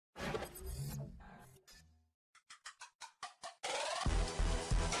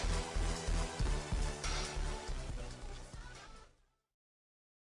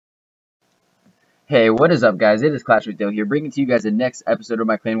Hey, what is up, guys? It is ClashWithDill here, bringing to you guys the next episode of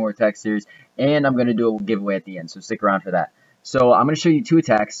my Clan War attack series, and I'm going to do a giveaway at the end, so stick around for that. So, I'm going to show you two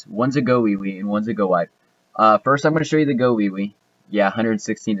attacks. One's a go wee wee, and one's a go wipe. First, I'm going to show you the go wee wee. Yeah,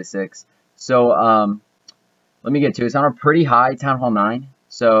 116 to 6. So, let me get to it. It's on a pretty high Town Hall 9,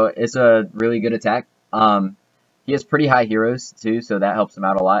 so it's a really good attack. He has pretty high heroes, too, so that helps him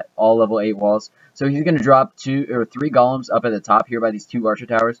out a lot. All level 8 walls. So he's going to drop 2 or 3 golems up at the top here by these 2 archer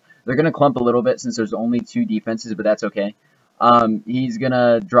towers. They're going to clump a little bit since there's only 2 defenses, but that's okay. He's going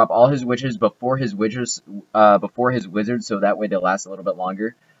to drop all his witches before his wizards, so that way they'll last a little bit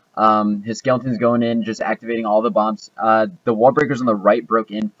longer. His skeleton's going in, just activating all the bombs. The wall breakers on the right broke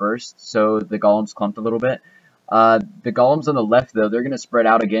in first, so the golems clumped a little bit. The golems on the left, though, they're going to spread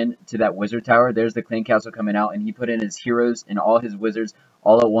out again to that wizard tower. There's the clan castle coming out, and he put in his heroes and all his wizards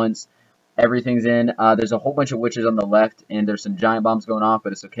all at once. Everything's in. There's a whole bunch of witches on the left, and there's some giant bombs going off,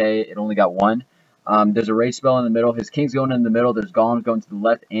 but it's okay. It only got 1. There's a rage spell in the middle. His king's going in the middle. There's golems going to the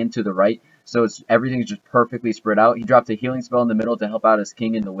left and to the right, so everything's just perfectly spread out. He dropped a healing spell in the middle to help out his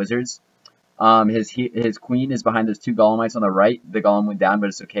king and the wizards. His queen is behind those 2 golemites on the right. The golem went down, but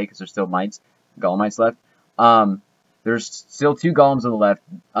it's okay because there's still golemites left. There's still 2 golems on the left.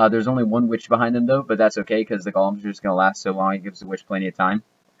 There's only 1 witch behind them, though, but that's okay because the golems are just going to last so long. It gives the witch plenty of time.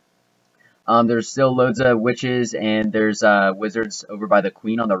 There's still loads of witches, and there's wizards over by the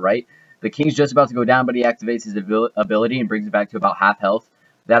queen on the right. The king's just about to go down, but he activates his ability and brings it back to about half health.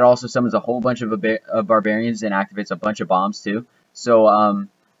 That also summons a whole bunch of barbarians and activates a bunch of bombs, too. So,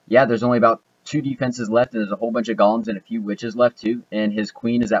 yeah, there's only about 2 defenses left, and there's a whole bunch of golems and a few witches left, too. And his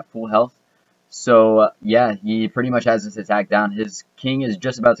queen is at full health. So, yeah, he pretty much has this attack down. His king is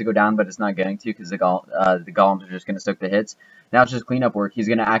just about to go down, but it's not going to because the golems are just going to soak the hits. Now it's just cleanup work. He's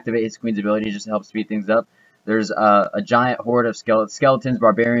going to activate his queen's ability just to help speed things up. There's a giant horde of skeletons,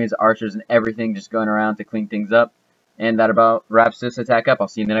 barbarians, archers, and everything just going around to clean things up. And that about wraps this attack up. I'll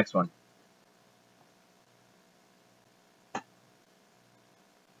see you in the next one.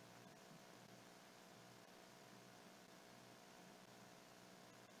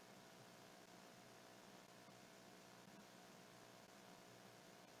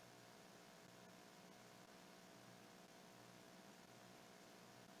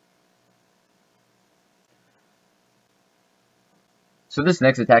 So this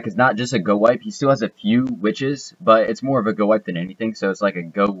next attack is not just a go wipe. He still has a few witches, but it's more of a go wipe than anything. So it's like a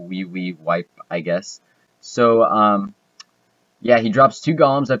go wee wee wipe, I guess. So, yeah, he drops 2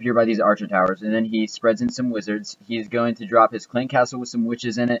 golems up here by these archer towers, and then he spreads in some wizards. He's going to drop his clan castle with some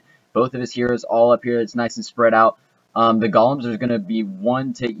witches in it. Both of his heroes all up here. It's nice and spread out. The golems are going to be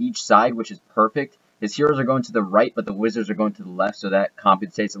 1 to each side, which is perfect. His heroes are going to the right, but the wizards are going to the left, so that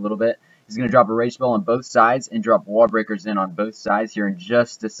compensates a little bit. He's going to drop a rage spell on both sides and drop wall breakers in on both sides here in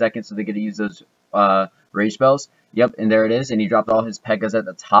just a second, so they get to use those rage spells. Yep, and there it is. And he dropped all his P.E.K.K.A.s at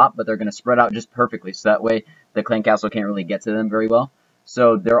the top, but they're going to spread out just perfectly, so that way the clan castle can't really get to them very well.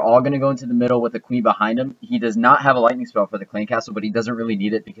 So they're all going to go into the middle with the queen behind him. He does not have a lightning spell for the clan castle, but he doesn't really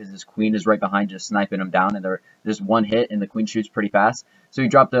need it because his queen is right behind just sniping him down, and they're just 1 hit, and the queen shoots pretty fast. So he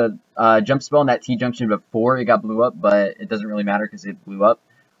dropped a jump spell in that T-junction before it got blew up, but it doesn't really matter because it blew up.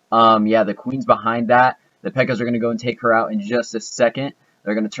 Yeah, the queen's behind that. The P.E.K.K.A.s are going to go and take her out in just a second.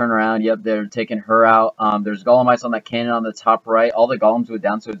 They're going to turn around. Yep, they're taking her out. There's golemites on that cannon on the top right. All the golems went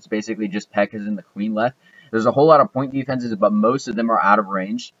down, so it's basically just P.E.K.K.A.s and the queen left. There's a whole lot of point defenses, but most of them are out of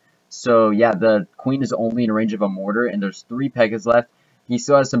range. So, yeah, the queen is only in range of a mortar, and there's 3 P.E.K.K.A.s left. He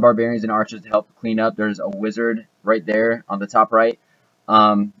still has some barbarians and archers to help clean up. There's a wizard right there on the top right.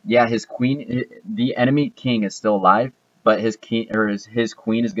 Yeah, his queen, the enemy king is still alive. But his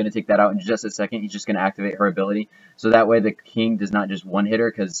queen is going to take that out in just a second. He's just going to activate her ability, so that way the king does not just 1-hit her,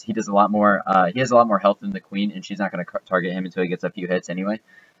 because he does a lot more. He has a lot more health than the queen, and she's not going to target him until he gets a few hits anyway.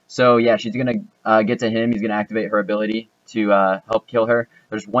 So yeah, she's going to get to him. He's going to activate her ability to help kill her.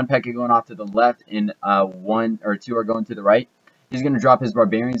 There's 1 P.E.K.K.A. going off to the left, and 1 or 2 are going to the right. He's going to drop his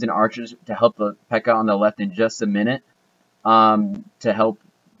barbarians and archers to help the P.E.K.K.A. on the left in just a minute, to help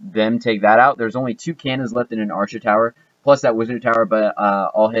them take that out. There's only 2 cannons left in an archer tower, plus that wizard tower, but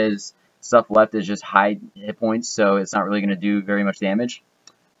all his stuff left is just high hit points, so it's not really going to do very much damage.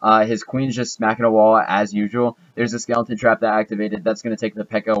 His queen's just smacking a wall as usual. There's a skeleton trap that activated. That's going to take the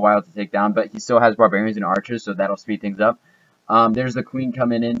P.E.K.K.A. a while to take down, but he still has barbarians and archers, so that'll speed things up. There's the queen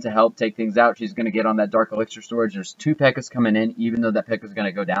coming in to help take things out. She's going to get on that dark elixir storage. There's 2 P.E.K.K.A.s coming in, even though that P.E.K.K.A. is going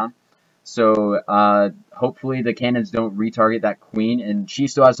to go down. So, hopefully the cannons don't retarget that queen, and she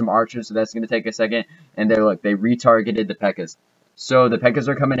still has some archers, so that's going to take a second, and they retargeted the P.E.K.K.A.s. So, the P.E.K.K.A.s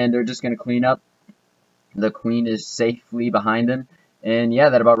are coming in, they're just going to clean up. The queen is safely behind them, and yeah,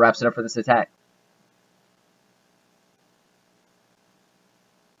 that about wraps it up for this attack.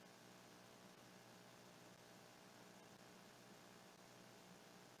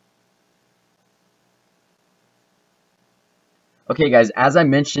 Okay, guys, as I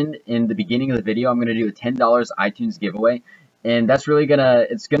mentioned in the beginning of the video, I'm going to do a $10 iTunes giveaway. And that's really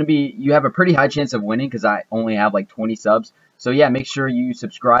it's going to be, you have a pretty high chance of winning because I only have like 20 subs. So yeah, make sure you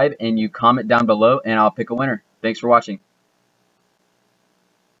subscribe and you comment down below and I'll pick a winner. Thanks for watching.